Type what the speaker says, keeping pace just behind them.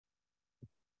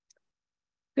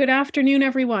Good afternoon,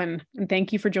 everyone, and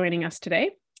thank you for joining us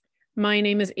today. My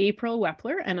name is April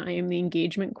Wepler, and I am the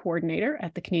Engagement Coordinator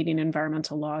at the Canadian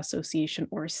Environmental Law Association,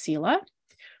 or CELA. I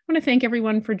want to thank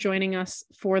everyone for joining us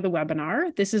for the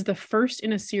webinar. This is the first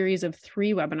in a series of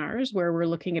 3 webinars where we're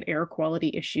looking at air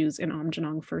quality issues in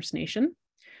Aamjiwnaang First Nation.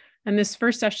 And this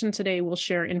first session today will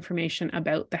share information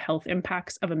about the health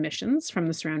impacts of emissions from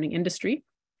the surrounding industry,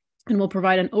 and we'll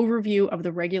provide an overview of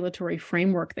the regulatory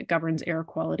framework that governs air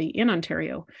quality in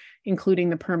Ontario,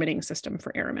 including the permitting system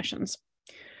for air emissions.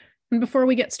 And before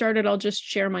we get started, I'll just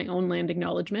share my own land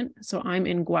acknowledgement. So I'm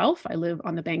in Guelph. I live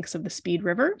on the banks of the Speed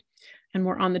River, and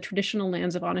we're on the traditional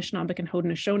lands of Anishinaabe and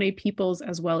Haudenosaunee peoples,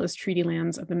 as well as treaty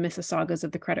lands of the Mississaugas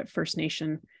of the Credit First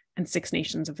Nation and 6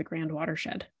 Nations of the Grand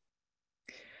Watershed.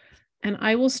 And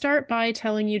I will start by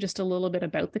telling you just a little bit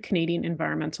about the Canadian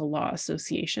Environmental Law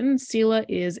Association. CELA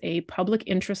is a public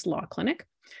interest law clinic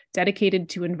dedicated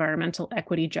to environmental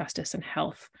equity, justice, and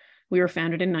health. We were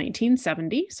founded in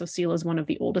 1970, so CELA is one of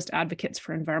the oldest advocates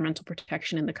for environmental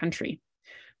protection in the country.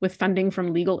 With funding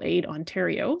from Legal Aid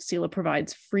Ontario, CELA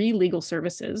provides free legal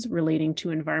services relating to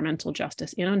environmental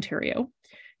justice in Ontario,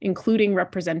 including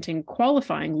representing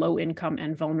qualifying low-income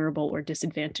and vulnerable or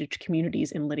disadvantaged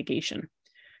communities in litigation.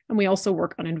 And we also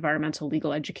work on environmental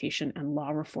legal education and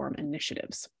law reform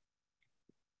initiatives.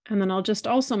 And then I'll just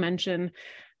also mention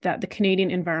that the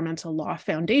Canadian Environmental Law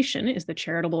Foundation is the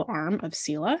charitable arm of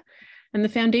CELA, and the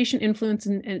foundation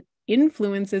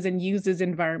influences and uses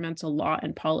environmental law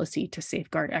and policy to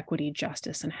safeguard equity,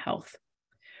 justice, and health.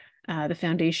 The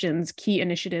foundation's key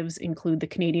initiatives include the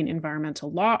Canadian Environmental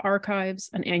Law Archives,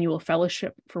 an annual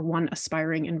fellowship for one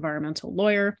aspiring environmental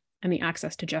lawyer, and the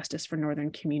Access to Justice for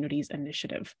Northern Communities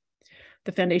initiative.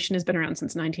 The foundation has been around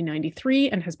since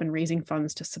 1993 and has been raising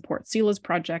funds to support CELA's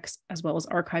projects, as well as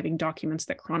archiving documents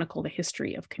that chronicle the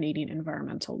history of Canadian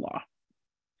environmental law.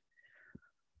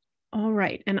 All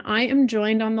right, and I am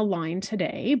joined on the line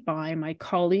today by my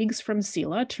colleagues from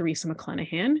CELA, Teresa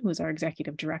McClenahan, who is our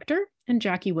Executive Director, and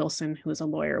Jackie Wilson, who is a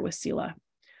lawyer with CELA.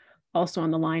 Also on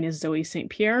the line is Zoe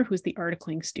St. Pierre, who is the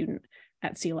articling student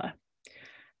at CELA.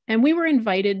 And we were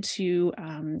invited to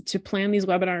plan these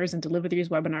webinars and deliver these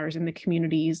webinars in the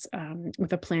communities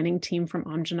with a planning team from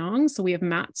Aamjiwnaang. So we have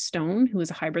Matt Stone, who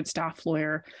is a hybrid staff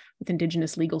lawyer with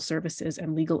Indigenous Legal Services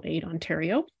and Legal Aid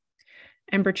Ontario,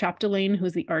 Ember Chapdelaine, who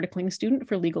is the articling student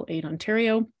for Legal Aid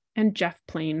Ontario, and Jeff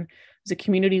Plain, who's a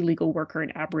community legal worker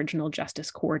and Aboriginal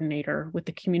Justice Coordinator with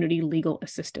the Community Legal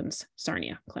Assistance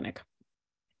Sarnia Clinic.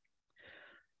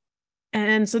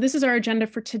 And so this is our agenda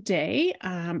for today.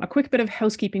 A quick bit of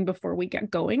housekeeping before we get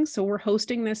going. So we're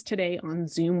hosting this today on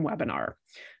Zoom webinar.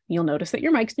 You'll notice that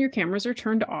your mics and your cameras are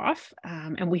turned off.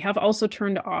 And we have also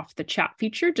turned off the chat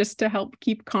feature just to help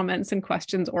keep comments and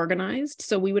questions organized.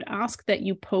 So we would ask that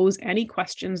you pose any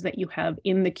questions that you have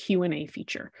in the Q&A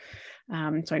feature.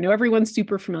 So I know everyone's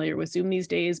super familiar with Zoom these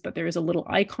days, but there is a little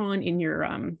icon in your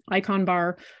icon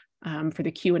bar for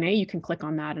the Q&A. You can click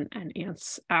on that and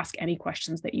ask any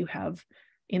questions that you have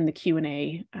in the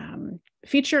Q&A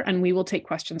feature, and we will take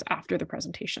questions after the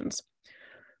presentations.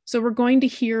 So we're going to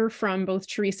hear from both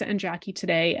Teresa and Jackie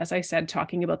today, as I said,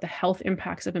 talking about the health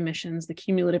impacts of emissions, the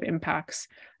cumulative impacts,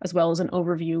 as well as an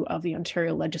overview of the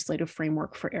Ontario legislative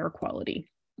framework for air quality.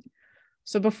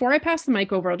 So before I pass the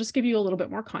mic over, I'll just give you a little bit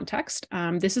more context.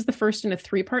 This is the first in a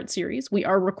 3-part series. We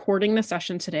are recording the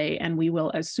session today, and we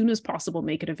will, as soon as possible,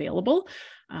 make it available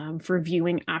for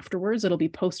viewing afterwards. It'll be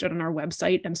posted on our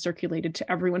website and circulated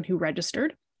to everyone who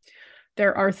registered.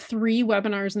 There are 3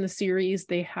 webinars in the series.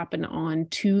 They happen on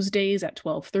Tuesdays at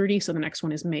 12:30. So the next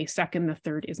one is May 2nd. The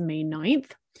third is May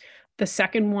 9th. The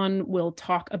second one will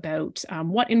talk about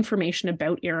what information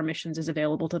about air emissions is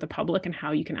available to the public and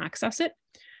how you can access it.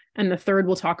 And the third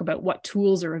will talk about what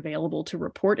tools are available to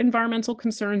report environmental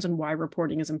concerns and why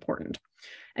reporting is important.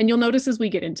 And you'll notice as we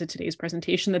get into today's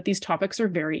presentation that these topics are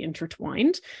very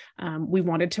intertwined. We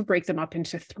wanted to break them up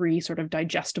into 3 sort of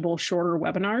digestible, shorter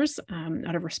webinars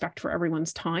out of respect for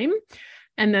everyone's time.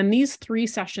 And then these 3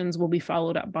 sessions will be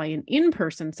followed up by an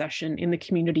in-person session in the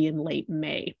community in late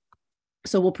May.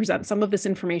 So we'll present some of this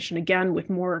information again with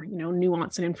more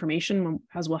nuance and information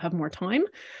as we'll have more time.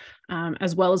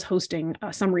 As well as hosting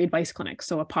a summary advice clinic,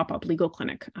 so a pop-up legal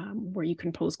clinic where you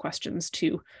can pose questions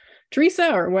to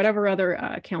Teresa or whatever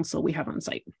other counsel we have on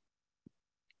site.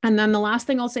 And then the last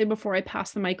thing I'll say before I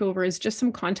pass the mic over is just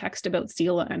some context about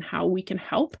CELA and how we can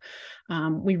help.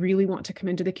 We really want to come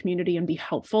into the community and be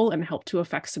helpful and help to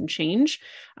affect some change.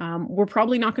 We're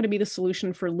probably not going to be the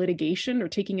solution for litigation or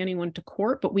taking anyone to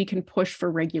court, but we can push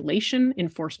for regulation,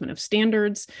 enforcement of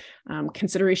standards,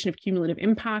 consideration of cumulative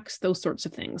impacts, those sorts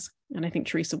of things. And I think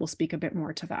Teresa will speak a bit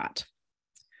more to that.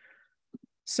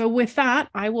 So with that,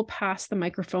 I will pass the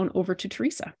microphone over to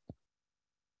Teresa.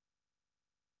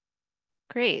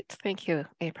 Great, thank you,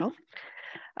 April.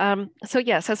 So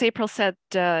yes, as April said,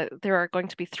 there are going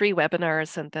to be 3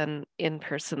 webinars and then in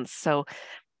person. So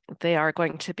they are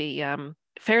going to be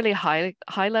fairly high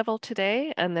level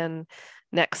today, and then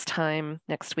next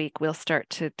week, we'll start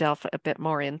to delve a bit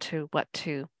more into what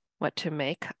to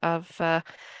make of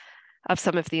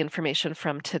some of the information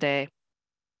from today.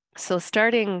 So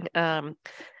starting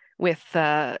with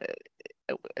a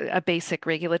basic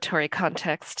regulatory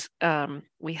context,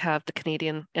 we have the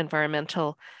Canadian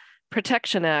Environmental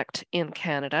Protection Act in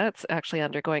Canada. It's actually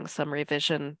undergoing some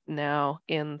revision now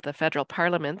in the federal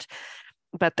parliament,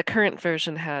 but the current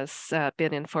version has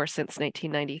been in force since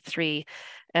 1993.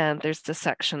 And there's a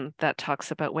section that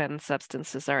talks about when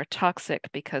substances are toxic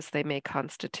because they may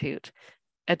constitute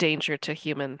a danger to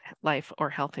human life or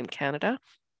health in Canada.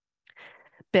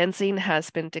 Benzene has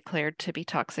been declared to be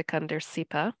toxic under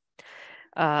CEPA.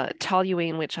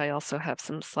 Toluene, which I also have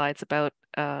some slides about,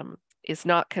 is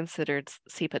not considered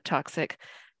CEPA toxic,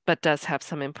 but does have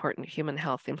some important human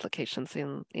health implications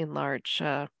in large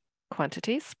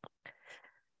quantities.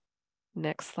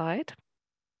 Next slide.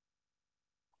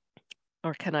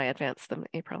 Or can I advance them,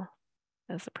 April,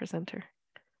 as a presenter?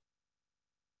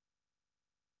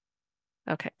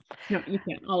 Okay. No, you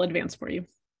can't. I'll advance for you.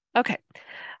 Okay.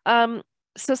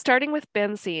 So starting with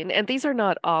benzene, and these are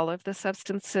not all of the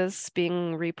substances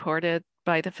being reported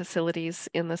by the facilities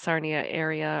in the Sarnia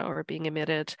area or being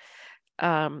emitted,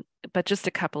 but just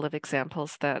a couple of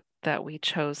examples that we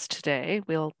chose today.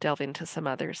 We'll delve into some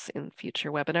others in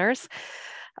future webinars.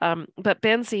 But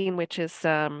benzene, which is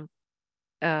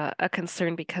a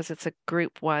concern because it's a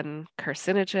group 1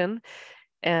 carcinogen,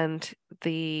 and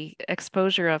the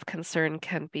exposure of concern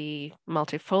can be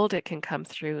multifold. It can come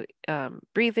through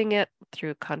breathing it,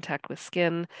 through contact with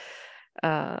skin,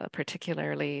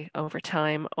 particularly over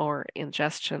time, or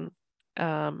ingestion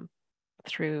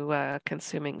through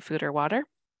consuming food or water.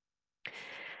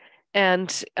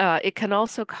 And it can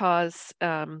also cause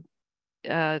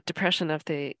depression of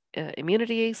the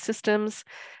immunity systems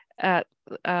at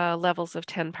levels of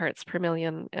 10 parts per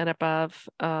million and above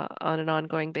on an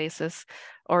ongoing basis,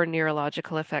 or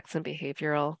neurological effects and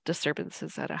behavioral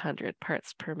disturbances at 100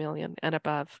 parts per million and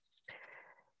above.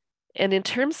 And in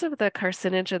terms of the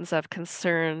carcinogens of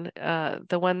concern,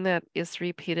 the one that is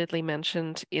repeatedly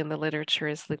mentioned in the literature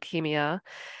is leukemia,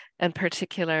 and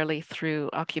particularly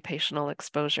through occupational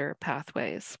exposure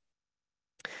pathways.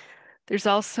 There's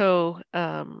also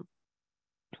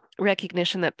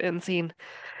recognition that benzene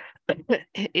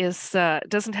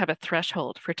doesn't have a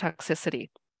threshold for toxicity,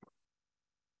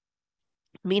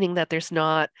 meaning that there's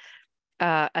not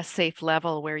a safe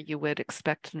level where you would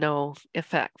expect no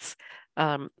effects.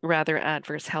 Rather,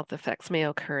 adverse health effects may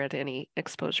occur at any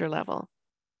exposure level.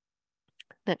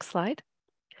 Next slide.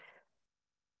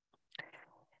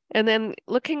 And then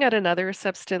looking at another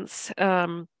substance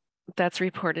that's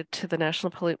reported to the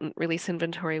National Pollutant Release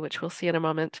Inventory, which we'll see in a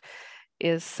moment,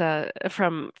 is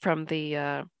from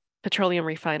the petroleum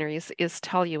refineries, is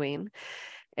toluene.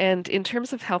 And in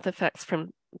terms of health effects from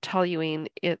toluene,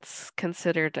 it's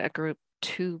considered a group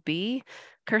 2B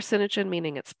carcinogen,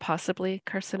 meaning it's possibly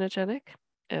carcinogenic,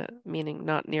 meaning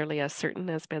not nearly as certain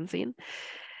as benzene.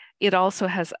 It also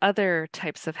has other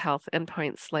types of health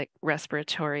endpoints like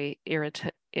respiratory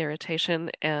irritation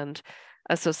and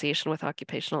association with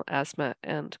occupational asthma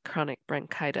and chronic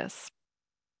bronchitis.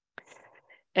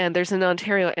 And there's an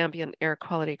Ontario ambient air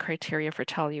quality criteria for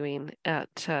toluene at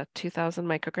 2,000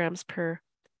 micrograms per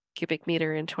cubic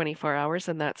meter in 24 hours,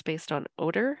 and that's based on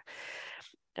odor.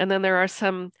 And then there are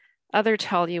some other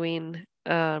toluene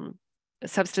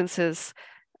substances,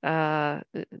 diisocyanates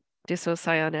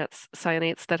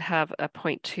that have a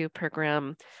 0.2 per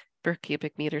gram per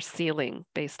cubic meter ceiling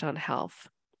based on health.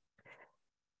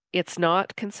 It's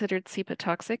not considered CEPA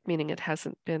toxic, meaning it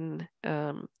hasn't been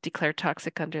declared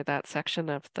toxic under that section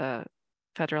of the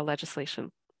federal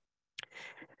legislation.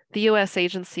 The U.S.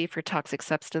 Agency for Toxic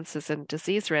Substances and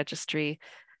Disease Registry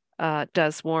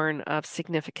does warn of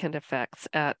significant effects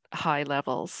at high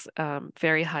levels.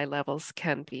 Very high levels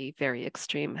can be very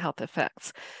extreme health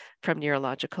effects, from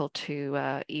neurological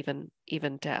to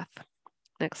even death.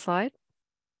 Next slide.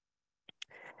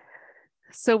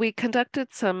 So we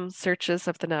conducted some searches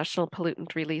of the National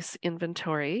Pollutant Release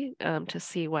Inventory to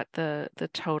see what the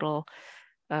total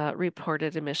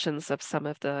reported emissions of some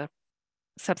of the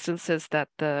substances that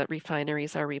the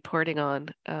refineries are reporting on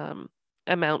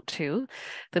amount to.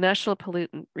 The National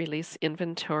Pollutant Release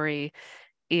Inventory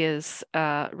is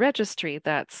a registry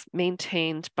that's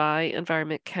maintained by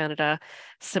Environment Canada.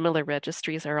 Similar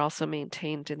registries are also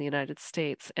maintained in the United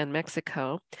States and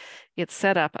Mexico. It's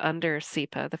set up under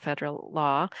CEPA, the federal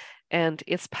law, and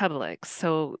it's public.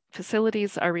 So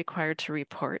facilities are required to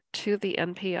report to the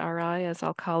NPRI, as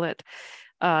I'll call it,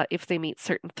 if they meet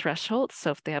certain thresholds.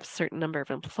 So if they have a certain number of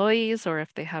employees or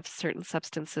if they have certain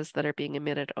substances that are being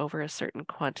emitted over a certain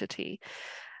quantity.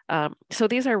 So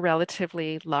these are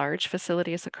relatively large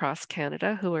facilities across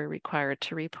Canada who are required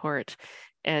to report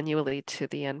annually to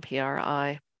the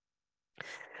NPRI.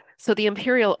 So the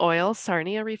Imperial Oil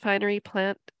Sarnia refinery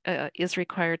plant is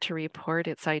required to report.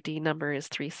 Its ID number is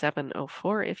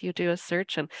 3704 if you do a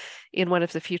search. And in one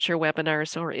of the future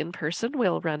webinars or in person,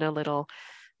 we'll run a little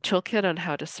toolkit on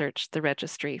how to search the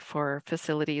registry for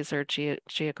facilities or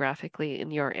geographically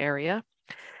in your area.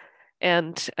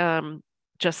 And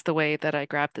just the way that I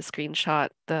grabbed the screenshot,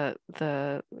 the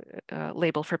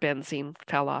label for benzene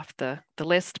fell off the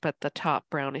list, but the top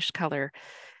brownish color,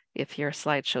 if your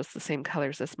slide shows the same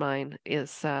colors as mine,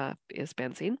 is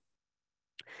benzene.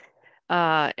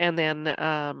 And then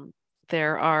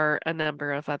there are a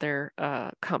number of other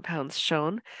compounds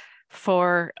shown.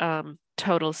 For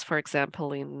totals, for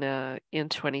example, in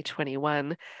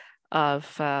 2021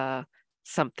 of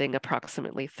something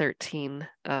approximately 13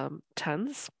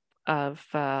 tons of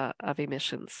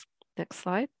emissions. Next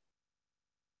slide.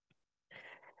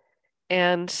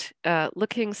 And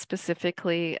looking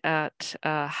specifically at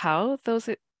how those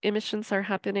emissions are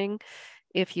happening,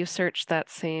 if you search that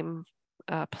same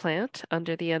plant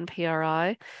under the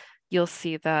NPRI, you'll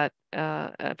see that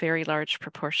a very large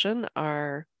proportion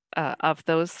are of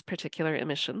those particular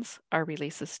emissions are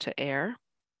releases to air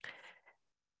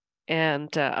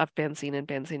and of benzene and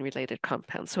benzene-related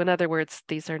compounds. So in other words,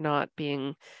 these are not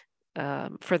being,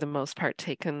 for the most part,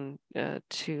 taken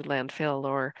to landfill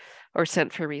or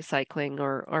sent for recycling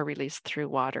or released through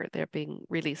water. They're being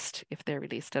released, if they're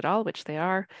released at all, which they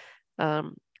are,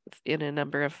 in a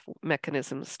number of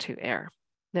mechanisms to air.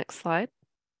 Next slide.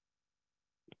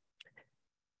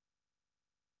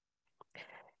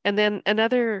 And then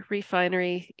another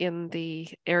refinery in the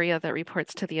area that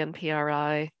reports to the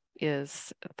NPRI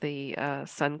is the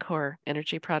Suncor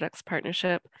Energy Products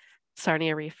Partnership,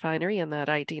 Sarnia Refinery, and that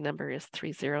ID number is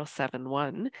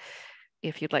 3071,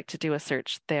 if you'd like to do a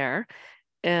search there.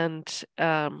 And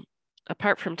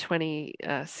apart from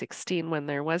 2016, when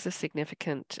there was a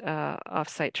significant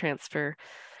offsite transfer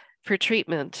for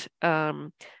treatment,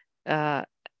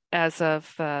 as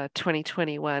of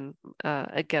 2021,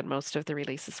 again, most of the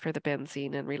releases for the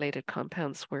benzene and related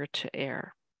compounds were to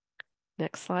air.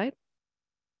 Next slide.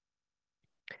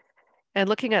 And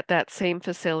looking at that same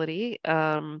facility,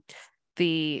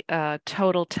 the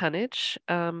total tonnage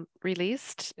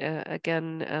released,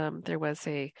 again, there was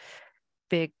a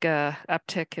big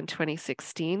uptick in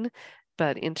 2016,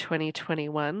 but in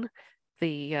 2021,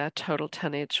 the total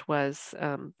tonnage was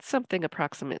something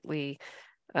approximately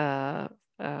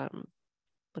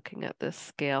looking at this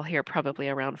scale here, probably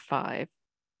around 4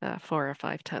 or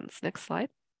 5 tons. Next slide.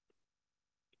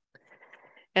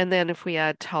 And then if we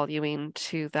add toluene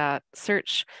to that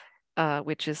search,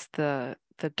 which is the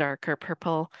darker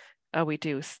purple, we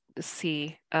do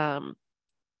see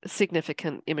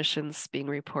significant emissions being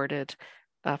reported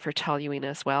for toluene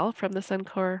as well from the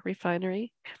Suncor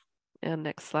refinery. And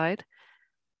next slide.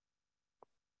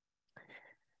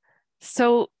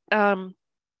 So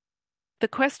the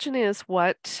question is,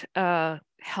 what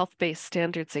health-based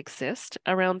standards exist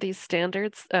around these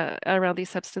standards, around these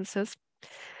substances?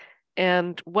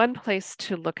 And one place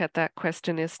to look at that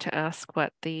question is to ask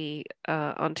what the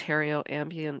Ontario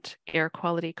ambient air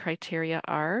quality criteria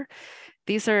are.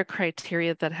 These are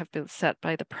criteria that have been set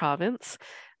by the province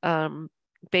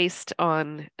based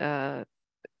on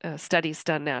studies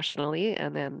done nationally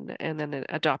and then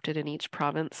adopted in each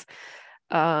province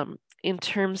in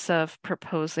terms of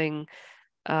proposing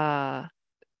the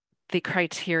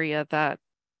criteria that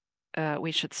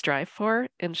we should strive for,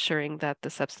 ensuring that the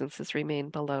substances remain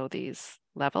below these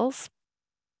levels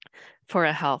for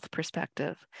a health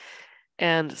perspective.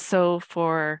 And so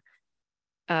for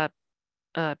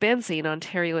benzene,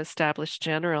 Ontario established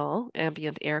general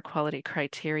ambient air quality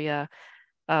criteria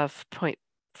of 0.45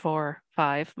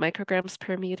 micrograms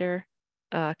per meter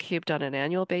cubed on an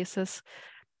annual basis,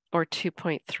 or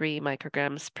 2.3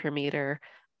 micrograms per meter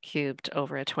cubed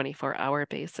over a 24-hour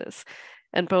basis.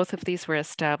 And both of these were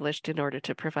established in order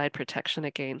to provide protection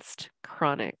against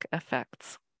chronic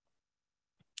effects.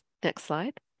 Next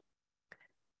slide.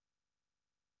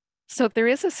 So there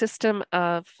is a system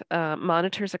of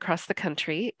monitors across the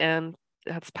country, and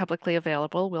that's publicly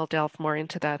available. We'll delve more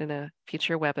into that in a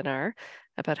future webinar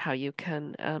about how you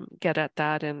can get at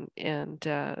that and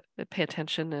pay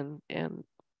attention and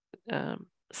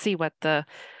see what the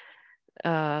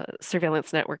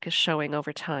surveillance network is showing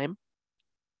over time.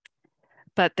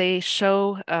 But they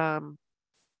show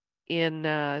in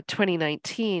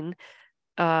 2019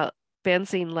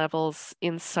 benzene levels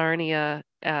in Sarnia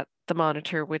at the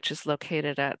monitor, which is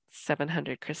located at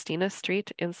 700 Christina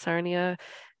Street in Sarnia.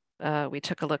 We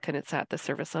took a look and it's at the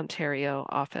Service Ontario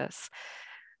office.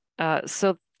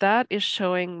 So that is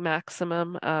showing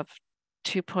maximum of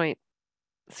 2.047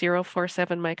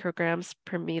 micrograms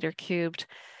per meter cubed,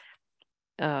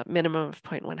 minimum of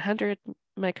 0.100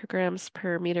 micrograms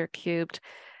per meter cubed,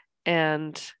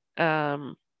 and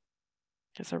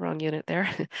there's a wrong unit there,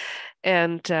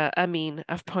 and a mean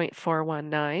of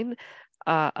 0.419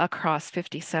 across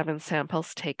 57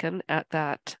 samples taken at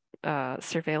that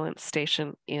surveillance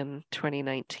station in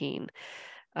 2019.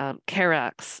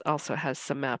 CARAX also has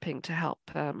some mapping to help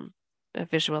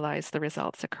visualize the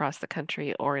results across the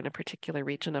country or in a particular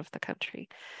region of the country.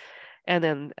 And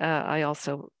then I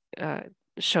also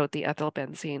showed the ethyl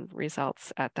benzene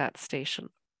results at that station.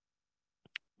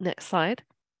 Next slide.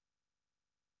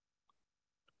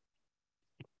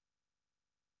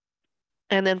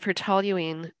 And then for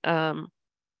toluene,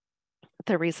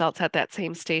 the results at that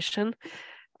same station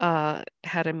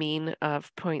had a mean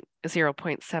of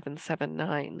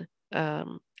 0.779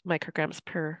 micrograms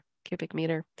per cubic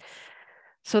meter.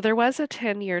 So there was a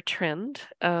 10-year trend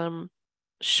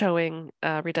showing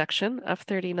a reduction of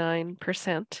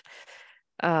 39%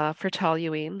 for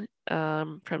toluene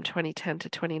from 2010 to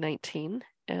 2019.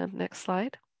 And next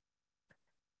slide.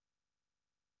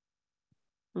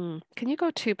 Can you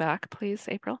go 2 back, please,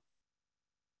 April?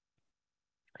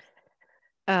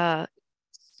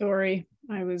 Sorry,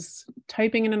 I was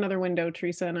typing in another window,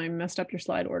 Teresa, and I messed up your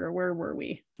slide order. Where were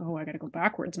we? Oh, I got to go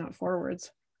backwards, not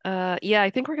forwards. Yeah, I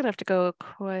think we're going to have to go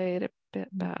quite a bit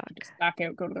back. Just back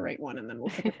out, go to the right one, and then we'll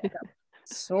pick it back up.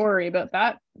 Sorry about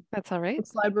that. That's all right. What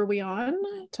slide were we on?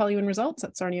 Toluene results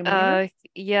at Sarnia Monitor?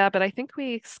 Yeah, but I think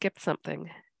we skipped something.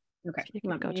 Okay, you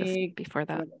can go just before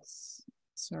that.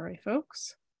 Sorry,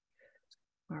 folks.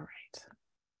 All right.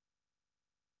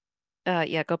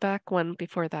 Yeah, go back one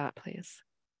before that, please.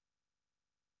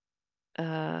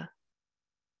 And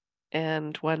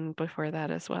one before that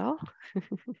as well.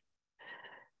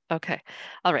 Okay.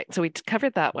 All right. So we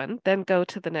covered that one. Then go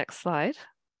to the next slide.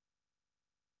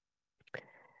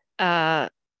 Yeah,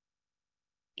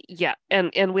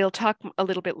 and we'll talk a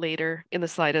little bit later in the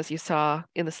slide, as you saw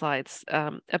in the slides,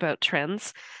 about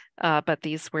trends. But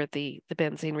these were the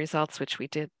benzene results, which we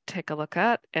did take a look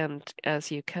at. And as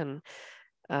you can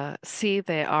see,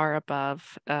 they are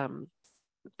above the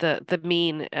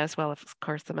mean, as well as, of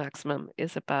course, the maximum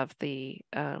is above the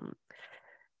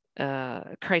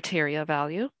criteria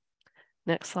value.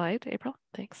 Next slide, April.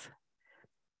 Thanks.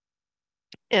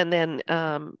 And then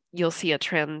you'll see a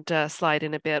trend slide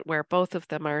in a bit where both of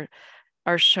them are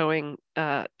showing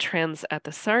trends at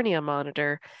the Sarnia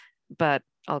monitor, but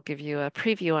I'll give you a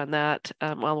preview on that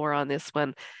while we're on this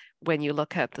one. When you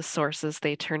look at the sources,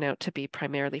 they turn out to be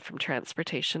primarily from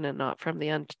transportation and not from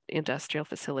the industrial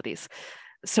facilities.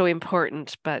 So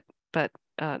important, but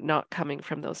not coming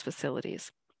from those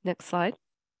facilities. Next slide.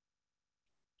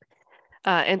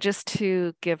 And just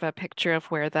to give a picture of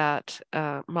where that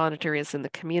monitor is in the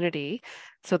community.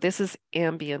 So this is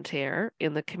ambient air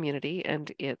in the community,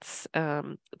 and it's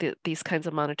these kinds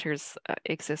of monitors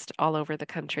exist all over the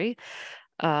country.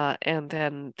 And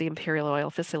then the Imperial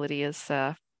Oil facility is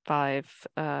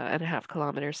 5.5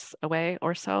 kilometers away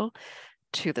or so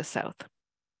to the south.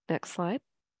 Next slide.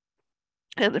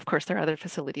 And of course, there are other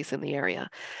facilities in the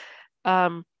area.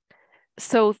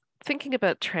 So thinking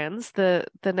about trends, the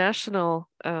national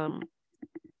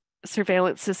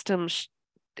surveillance systems,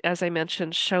 as I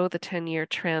mentioned, show the 10-year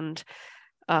trend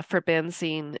for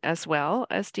benzene as well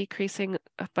as decreasing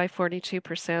by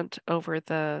 42% over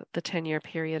the 10-year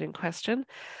period in question.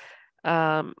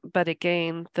 But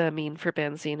again, the mean for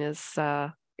benzene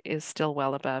is still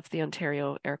well above the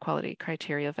Ontario air quality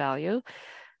criteria value.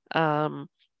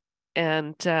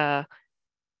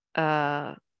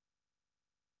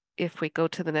 If we go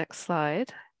to the next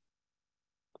slide,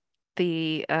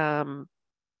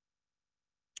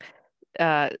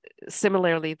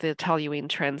 similarly, the toluene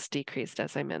trends decreased,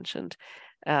 as I mentioned,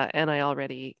 and I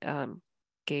already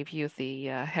gave you the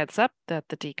heads up that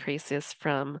the decrease is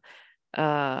from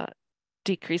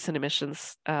decrease in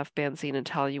emissions of benzene and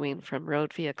toluene from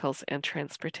road vehicles and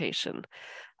transportation.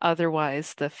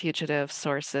 Otherwise, the fugitive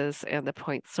sources and the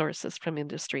point sources from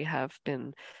industry have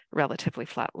been relatively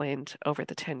flatlined over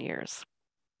the 10 years.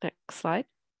 Next slide.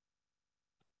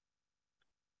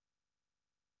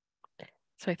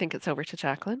 So I think it's over to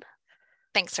Jacqueline.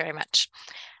 Thanks very much.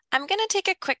 I'm going to take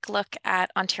a quick look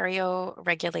at Ontario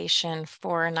Regulation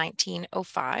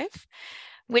 4/1905,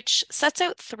 which sets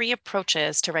out 3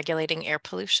 approaches to regulating air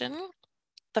pollution.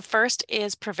 The first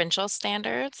is provincial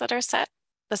standards that are set.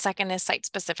 The second is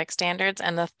site-specific standards,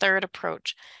 and the third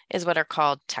approach is what are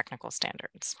called technical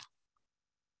standards.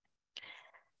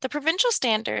 The provincial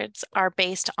standards are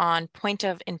based on point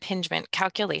of impingement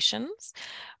calculations,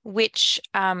 which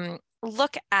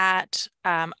look at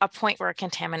a point where a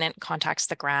contaminant contacts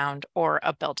the ground or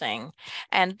a building.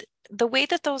 And the way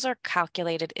that those are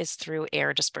calculated is through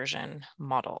air dispersion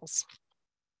models.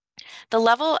 The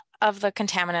level of the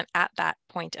contaminant at that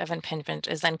point of impingement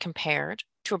is then compared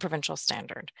to a provincial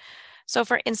standard. So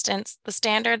for instance, the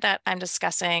standard that I'm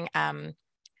discussing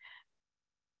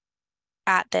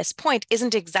at this point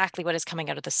isn't exactly what is coming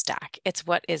out of the stack. It's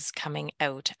what is coming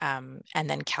out and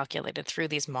then calculated through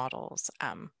these models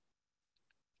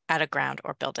at a ground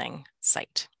or building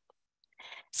site.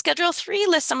 Schedule 3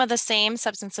 lists some of the same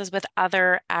substances with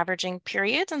other averaging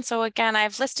periods. And so again,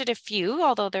 I've listed a few,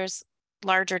 although there's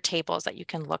larger tables that you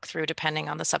can look through depending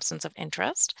on the substance of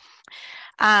interest.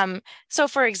 So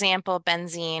for example,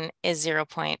 benzene is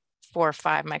 0.45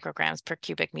 micrograms per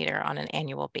cubic meter on an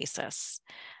annual basis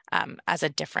as a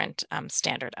different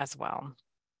standard as well.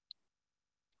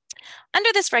 Under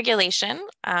this regulation,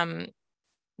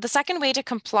 the second way to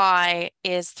comply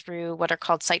is through what are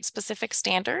called site-specific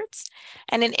standards,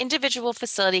 and an individual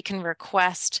facility can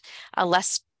request a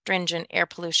less stringent air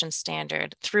pollution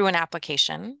standard through an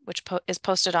application, which is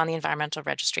posted on the Environmental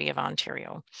Registry of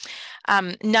Ontario.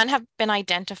 None have been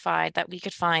identified that we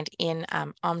could find in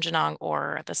Aamjiwnaang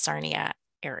or the Sarnia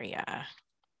area.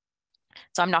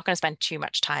 So I'm not going to spend too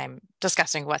much time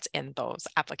discussing what's in those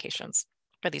applications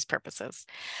for these purposes.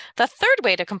 The third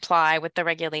way to comply with the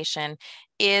regulation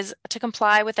is to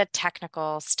comply with a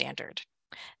technical standard.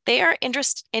 They are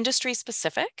industry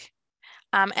specific,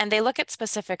 and they look at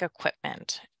specific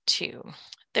equipment too.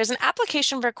 There's an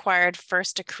application required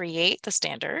first to create the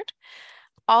standard.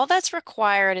 All that's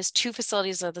required is 2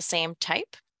 facilities of the same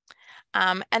type.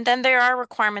 And then there are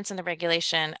requirements in the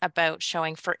regulation about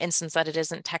showing, for instance, that it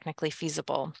isn't technically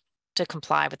feasible to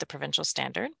comply with the provincial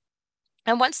standard.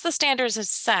 And once the standards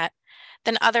is set,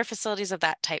 then other facilities of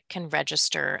that type can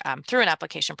register through an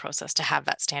application process to have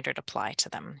that standard apply to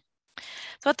them.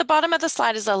 So at the bottom of the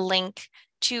slide is a link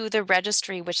to the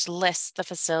registry, which lists the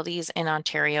facilities in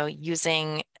Ontario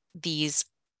using these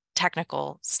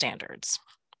technical standards.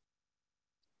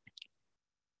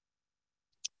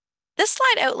 This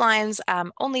slide outlines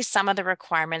only some of the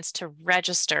requirements to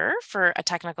register for a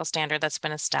technical standard that's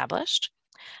been established.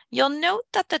 You'll note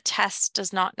that the test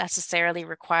does not necessarily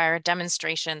require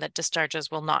demonstration that discharges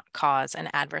will not cause an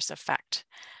adverse effect,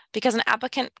 because an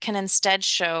applicant can instead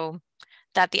show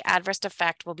that the adverse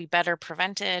effect will be better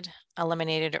prevented,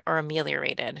 eliminated, or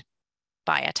ameliorated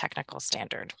by a technical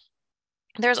standard.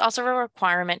 There's also a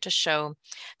requirement to show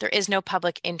there is no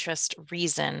public interest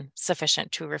reason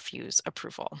sufficient to refuse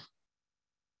approval.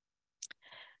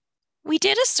 We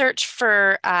did a search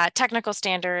for technical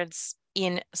standards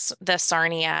in the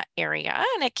Sarnia area,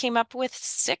 and it came up with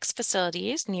 6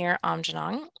 facilities near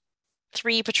Aamjiwnaang,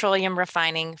 3 petroleum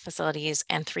refining facilities,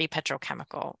 and 3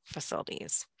 petrochemical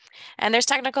facilities. And there's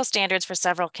technical standards for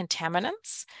several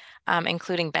contaminants,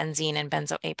 including benzene and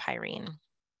benzoapyrene.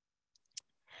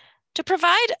 To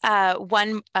provide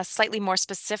a slightly more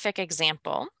specific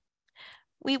example,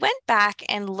 we went back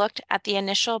and looked at the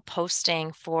initial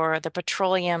posting for the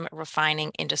petroleum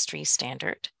refining industry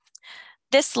standard.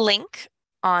 This link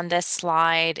on this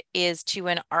slide is to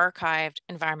an archived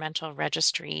environmental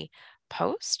registry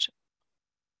post.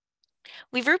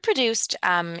 We've reproduced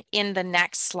in the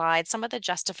next slide some of the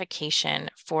justification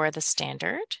for the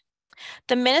standard.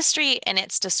 The ministry in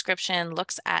its description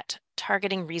looks at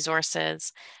targeting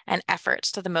resources and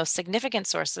efforts to the most significant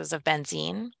sources of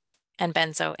benzene and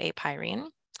benzoapyrene,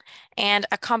 and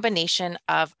a combination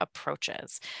of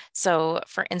approaches. So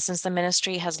for instance, the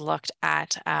ministry has looked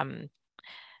at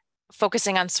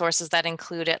focusing on sources that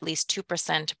include at least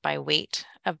 2% by weight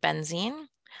of benzene,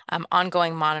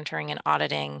 ongoing monitoring and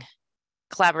auditing,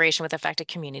 collaboration with affected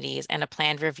communities, and a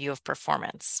planned review of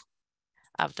performance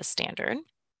of the standard.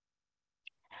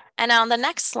 And on the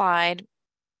next slide,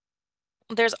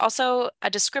 there's also a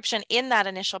description in that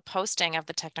initial posting of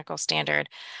the technical standard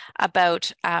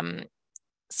about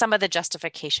some of the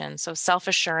justifications. So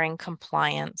self-assuring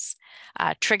compliance,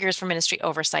 triggers for ministry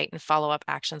oversight and follow-up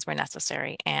actions where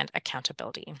necessary, and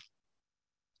accountability.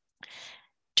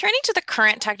 Turning to the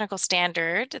current technical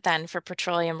standard then for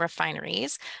petroleum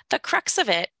refineries, the crux of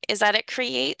it is that it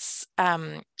creates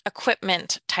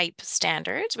equipment type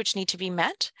standards which need to be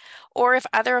met, or if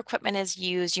other equipment is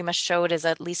used, you must show it is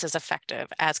at least as effective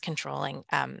as controlling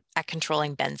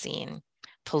benzene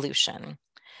pollution.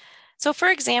 So for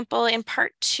example, in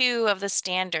part 2 of the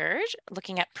standard,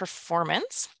 looking at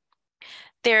performance,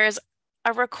 there's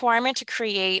a requirement to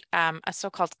create a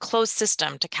so-called closed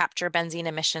system to capture benzene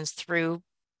emissions through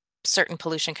certain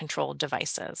pollution control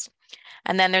devices.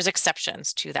 And then there's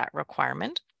exceptions to that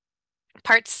requirement.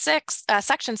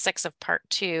 Section 6 of Part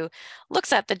 2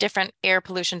 looks at the different air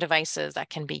pollution devices that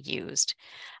can be used.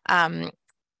 And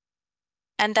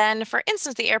then, for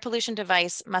instance, the air pollution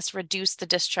device must reduce the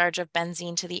discharge of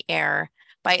benzene to the air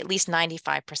by at least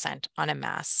 95% on a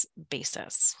mass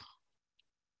basis.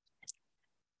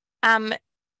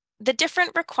 The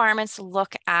different requirements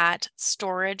look at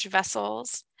storage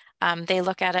vessels. They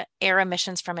look at air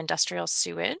emissions from industrial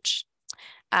sewage,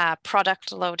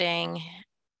 product loading,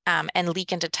 and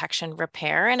leak and detection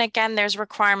repair. And again, there's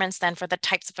requirements then for the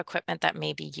types of equipment that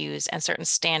may be used and certain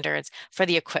standards for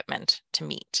the equipment to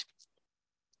meet.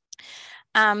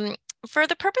 For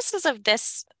the purposes of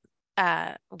this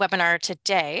webinar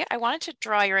today, I wanted to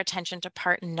draw your attention to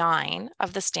Part 9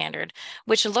 of the standard,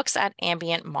 which looks at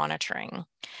ambient monitoring.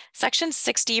 Section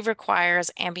 60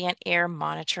 requires ambient air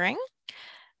monitoring.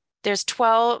 There's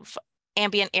 12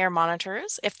 ambient air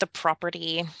monitors if the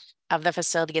property of the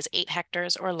facility is 8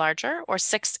 hectares or larger, or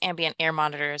 6 ambient air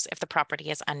monitors if the property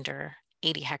is under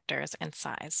 80 hectares in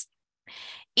size.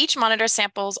 Each monitor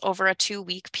samples over a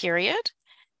 2-week period,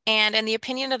 and in the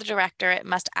opinion of the director, it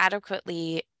must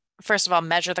adequately, first of all,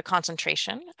 measure the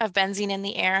concentration of benzene in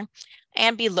the air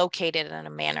and be located in a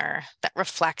manner that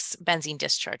reflects benzene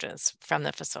discharges from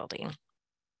the facility.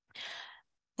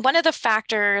 One of the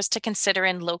factors to consider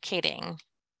in locating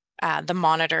the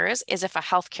monitors is if a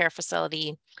healthcare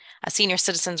facility, a senior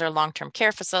citizens or long-term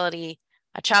care facility,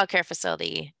 a childcare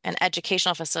facility, an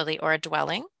educational facility, or a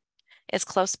dwelling is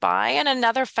close by. And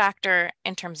another factor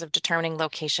in terms of determining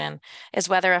location is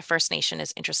whether a First Nation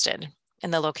is interested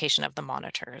in the location of the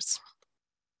monitors.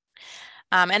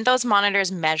 And those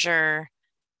monitors measure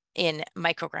in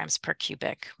micrograms per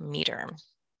cubic meter.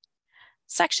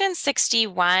 Section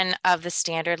 61 of the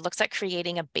standard looks at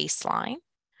creating a baseline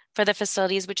for the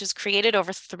facilities, which is created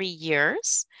over 3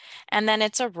 years. And then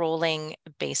it's a rolling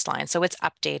baseline. So it's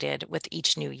updated with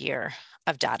each new year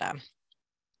of data.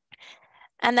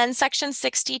 And then Section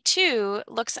 62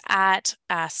 looks at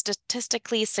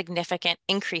statistically significant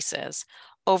increases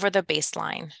over the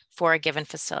baseline for a given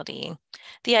facility.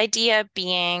 The idea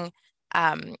being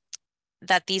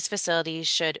that these facilities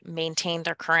should maintain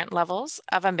their current levels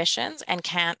of emissions and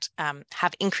can't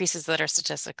have increases that are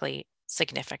statistically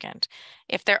significant.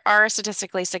 If there are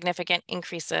statistically significant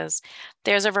increases,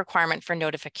 there's a requirement for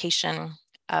notification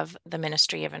of the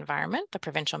Ministry of Environment, the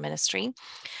provincial ministry,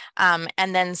 and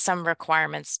then some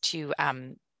requirements to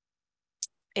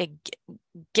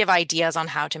give ideas on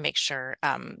how to make sure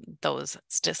those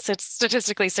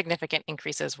statistically significant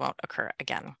increases won't occur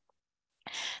again.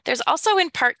 There's also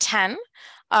in Part 10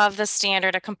 of the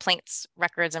standard a complaints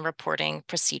records and reporting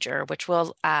procedure, which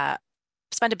we'll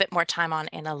spend a bit more time on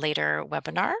in a later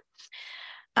webinar.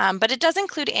 But it does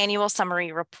include annual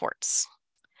summary reports.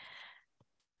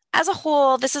 As a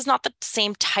whole, this is not the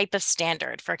same type of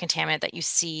standard for a contaminant that you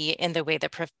see in the way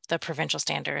that the provincial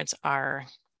standards are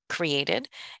created.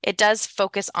 It does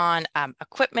focus on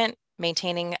equipment,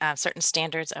 maintaining certain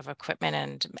standards of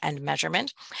equipment and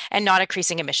measurement, and not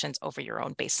increasing emissions over your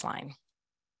own baseline.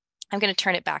 I'm going to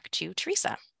turn it back to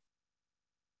Teresa.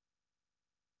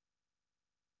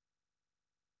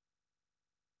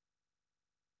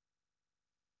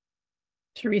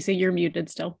 Teresa, you're muted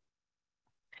still.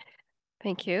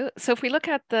 Thank you. So if we look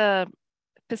at the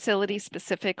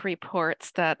facility-specific reports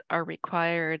that are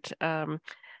required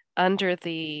under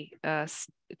the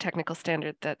technical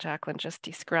standard that Jacqueline just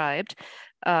described,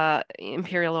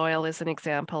 Imperial Oil is an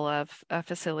example of a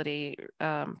facility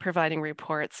providing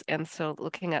reports. And so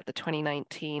looking at the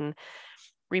 2019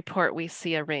 report, we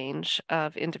see a range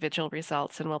of individual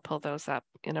results, and we'll pull those up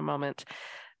in a moment.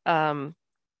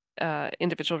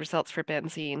 Individual results for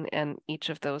benzene, and each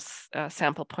of those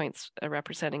sample points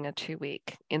representing a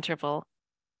 2-week interval.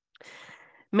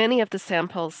 Many of the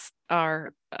samples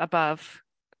are above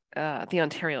the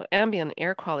Ontario ambient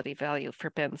air quality value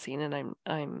for benzene, and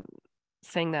I'm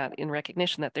saying that in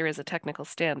recognition that there is a technical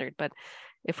standard, but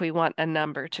if we want a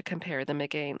number to compare them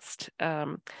against,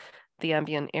 the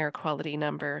ambient air quality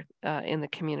number in the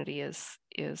community is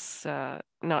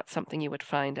not something you would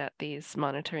find at these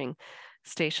monitoring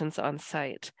stations on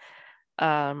site.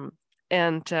 And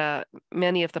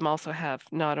many of them also have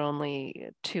not only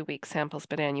 2-week samples,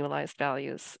 but annualized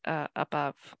values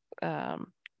above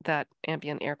that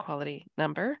ambient air quality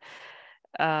number.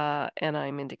 And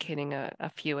I'm indicating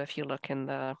a few if you look in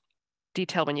the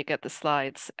detail when you get the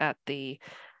slides at the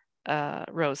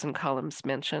rows and columns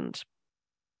mentioned.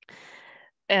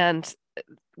 And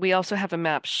we also have a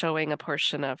map showing a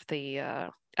portion of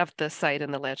the site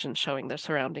and the legend showing the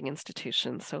surrounding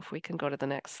institutions. So if we can go to the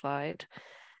next slide.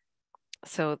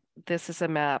 So this is a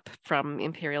map from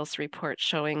Imperial's report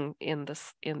showing in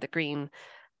the green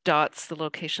dots the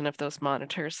location of those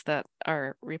monitors that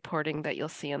are reporting that you'll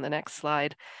see in the next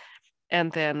slide.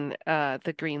 And then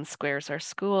the green squares are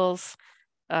schools,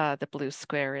 the blue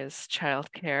square is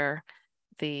childcare,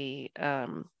 the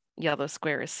yellow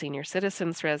square is senior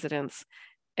citizens residence,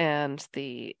 and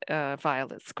the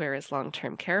violet square is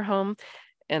long-term care home.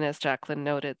 And as Jacqueline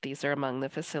noted, these are among the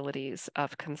facilities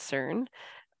of concern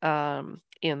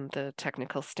in the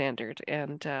technical standard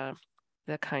and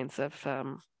the kinds of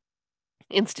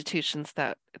institutions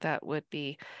that would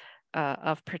be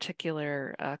of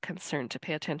particular concern to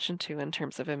pay attention to in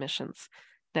terms of emissions.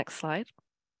 Next slide.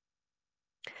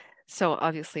 So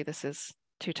obviously this is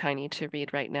too tiny to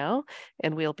read right now,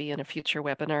 and we'll be in a future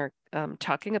webinar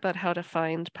talking about how to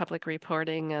find public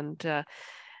reporting and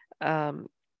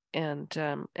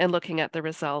looking at the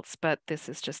results, but this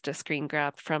is just a screen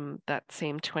grab from that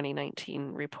same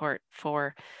 2019 report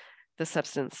for the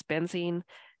substance benzene,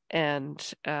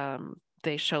 and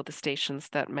they show the stations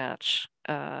that match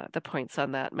the points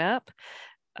on that map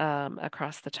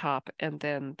across the top, and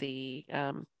then the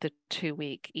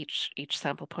 2-week, each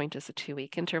sample point is a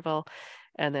 2-week interval,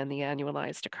 and then the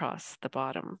annualized across the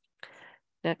bottom.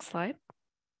 Next slide.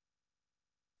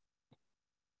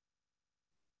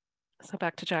 So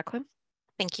back to Jacqueline.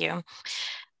 Thank you.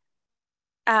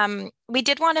 We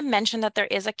did want to mention that there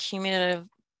is a cumulative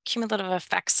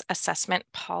effects assessment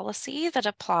policy that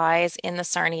applies in the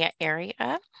Sarnia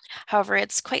area. However,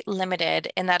 it's quite limited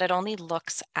in that it only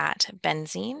looks at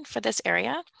benzene for this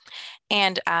area,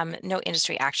 and no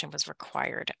industry action was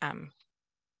required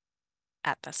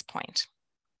at this point.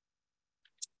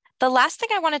 The last thing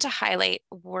I wanted to highlight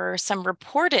were some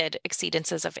reported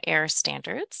exceedances of air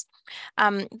standards.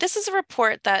 This is a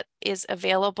report that is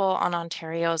available on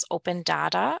Ontario's Open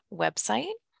Data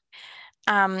website.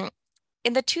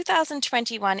 In the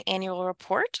 2021 annual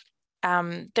report,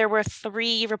 there were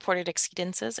 3 reported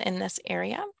exceedances in this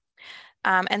area.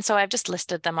 And so I've just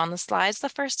listed them on the slides. The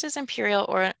first is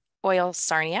Imperial Oil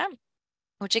Sarnia,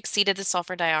 which exceeded the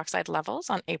sulfur dioxide levels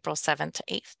on April 7th to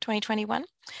 8th, 2021.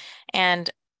 And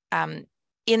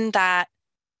in that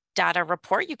data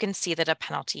report, you can see that a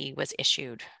penalty was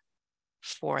issued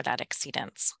for that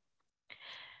exceedance.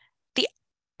 The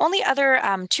only other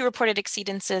 2 reported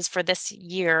exceedances for this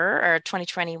year, or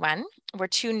 2021, were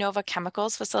 2 Nova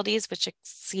Chemicals facilities which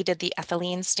exceeded the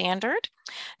ethylene standard.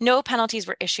 No penalties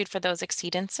were issued for those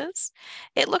exceedances.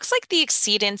 It looks like the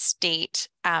exceedance date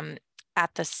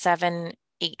at the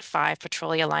 785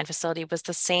 Petrolia Line facility was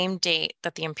the same date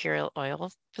that the Imperial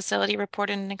Oil facility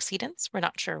reported an exceedance. We're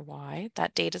not sure why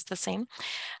that date is the same.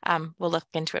 We'll look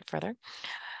into it further.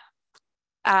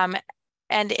 And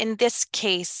in this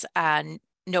case,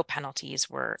 no penalties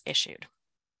were issued.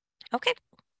 Okay,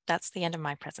 that's the end of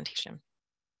my presentation.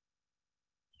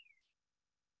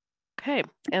 Okay,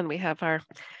 and we have our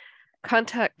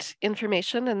contact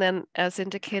information, and then as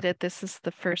indicated, this is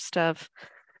the first of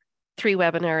 3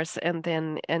 webinars and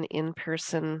then an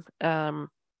in-person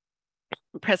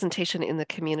presentation in the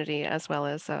community, as well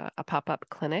as a pop-up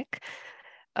clinic.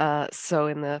 So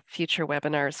in the future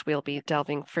webinars, we'll be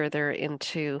delving further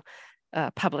into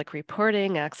public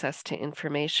reporting, access to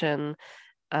information,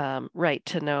 right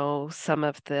to know, some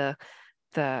of the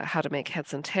how to make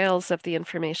heads and tails of the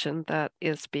information that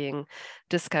is being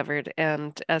discovered,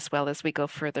 and as well as we go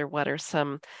further, what are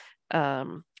some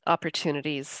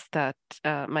opportunities that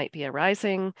might be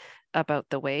arising about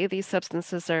the way these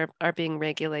substances are being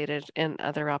regulated, and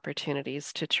other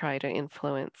opportunities to try to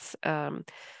influence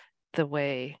the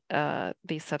way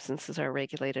these substances are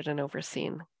regulated and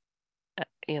overseen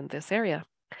in this area.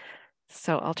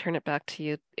 So I'll turn it back to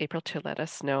you, April, to let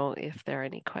us know if there are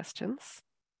any questions.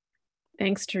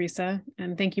 Thanks, Teresa,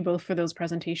 and thank you both for those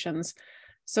presentations.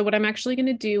 So what I'm actually going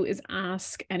to do is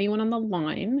ask anyone on the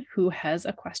line who has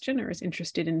a question or is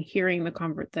interested in hearing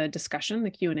the discussion, the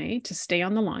Q&A, to stay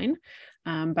on the line.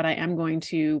 But I am going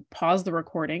to pause the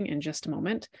recording in just a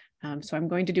moment. So I'm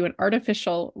going to do an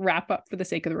artificial wrap up for the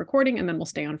sake of the recording, and then we'll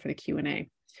stay on for the Q&A.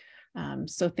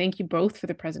 So thank you both for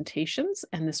the presentations,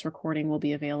 and this recording will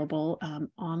be available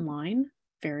online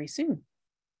very soon.